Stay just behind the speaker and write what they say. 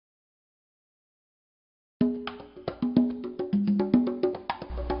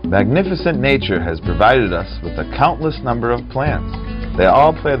Magnificent nature has provided us with a countless number of plants. They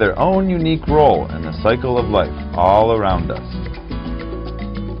all play their own unique role in the cycle of life all around us.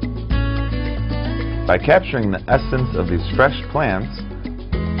 By capturing the essence of these fresh plants,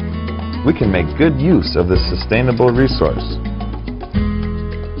 we can make good use of this sustainable resource.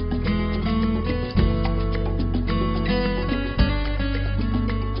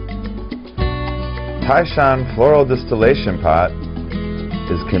 Taishan Floral Distillation Pot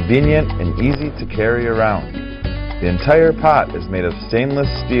is convenient and easy to carry around. The entire pot is made of stainless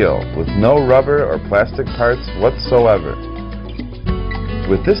steel with no rubber or plastic parts whatsoever.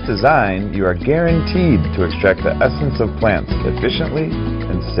 With this design, you are guaranteed to extract the essence of plants efficiently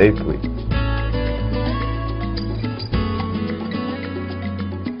and safely.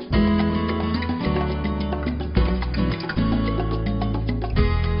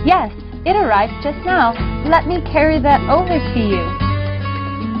 Yes, it arrived just now. Let me carry that over to you.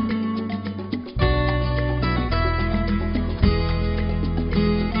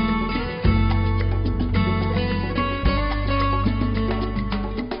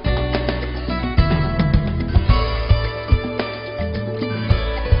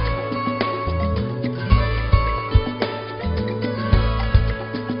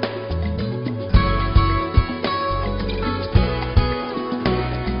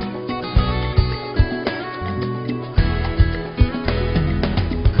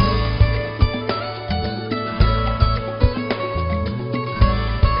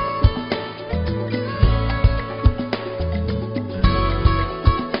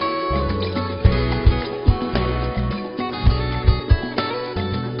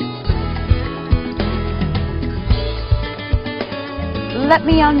 Let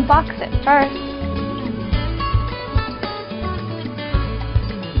me unbox it first.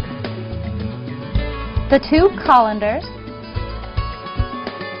 The 2 colanders,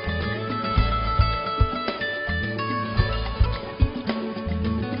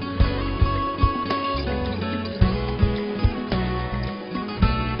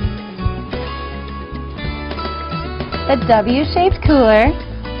 the W-shaped cooler,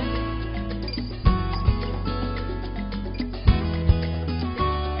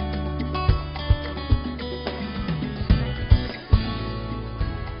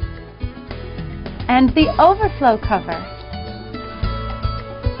 and the overflow cover.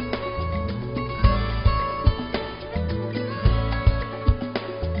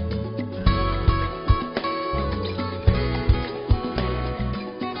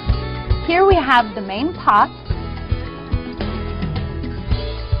 Here we have the main pot,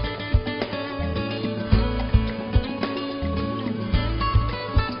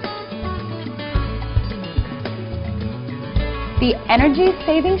 the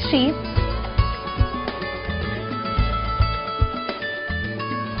energy-saving sheets,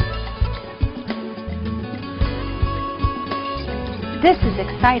 this is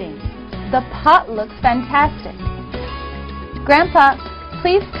exciting. The pot looks fantastic. Grandpa,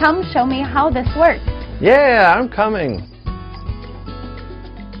 please come show me how this works. Yeah, I'm coming.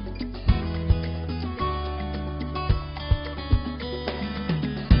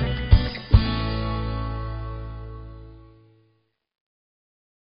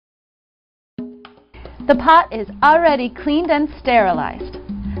 The pot is already cleaned and sterilized.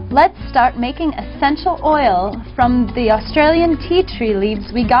 Let's start making essential oil from the Australian tea tree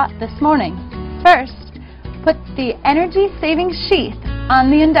leaves we got this morning. First, put the energy-saving sheath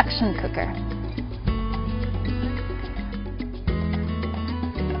on the induction cooker.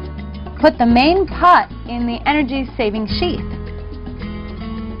 Put the main pot in the energy-saving sheath.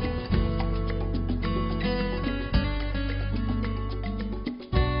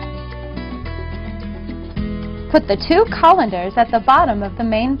 Put the 2 colanders at the bottom of the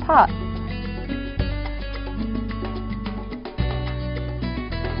main pot.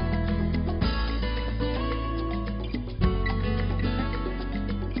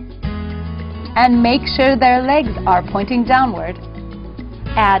 And make sure their legs are pointing downward.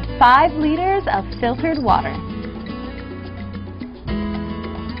 Add 5 liters of filtered water.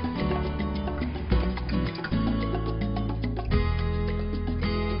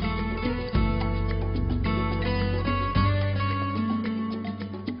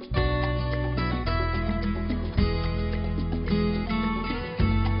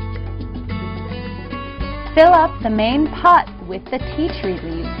 Fill up the main pot with the tea tree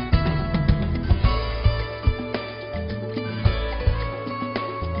leaves.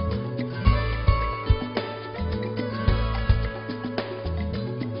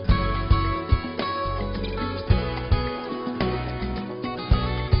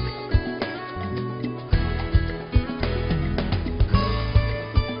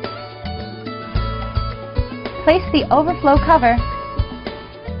 Place the overflow cover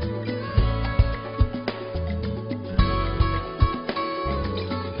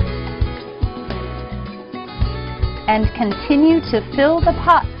and continue to fill the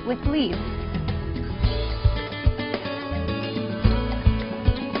pot with leaves.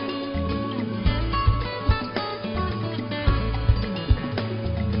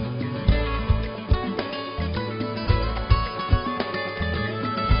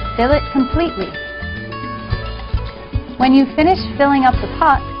 Fill it completely. When you finish filling up the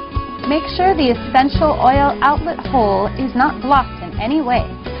pot, make sure the essential oil outlet hole is not blocked in any way.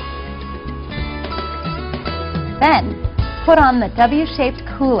 Then, put on the W-shaped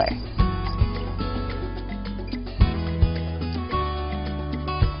cooler.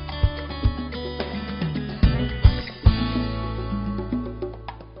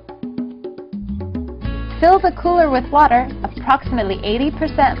 Fill the cooler with water, approximately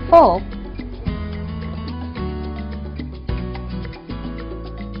 80% full.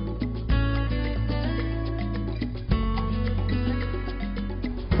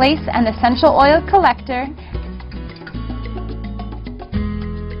 Place an essential oil collector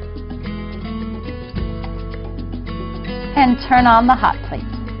and turn on the hot plate.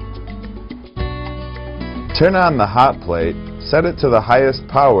 Turn on the hot plate, set it to the highest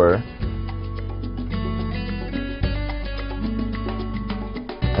power,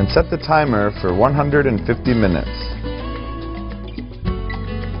 and set the timer for 150 minutes.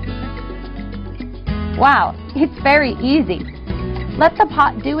 Wow, it's very easy. Let the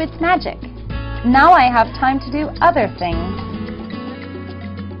pot do its magic. Now I have time to do other things.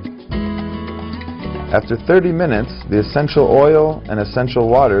 After 30 minutes, the essential oil and essential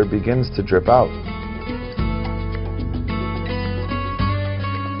water begins to drip out.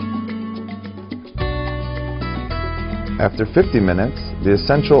 After 50 minutes, the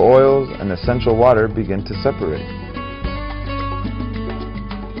essential oils and essential water begin to separate.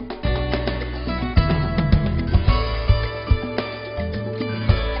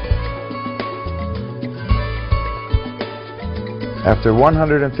 After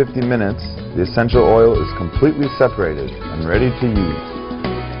 150 minutes, the essential oil is completely separated and ready to use.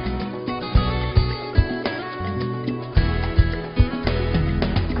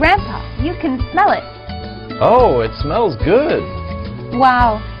 Grandpa, you can smell it. Oh, it smells good.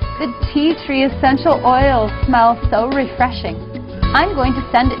 Wow, the tea tree essential oil smells so refreshing. I'm going to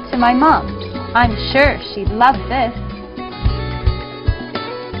send it to my mom. I'm sure she'd love this.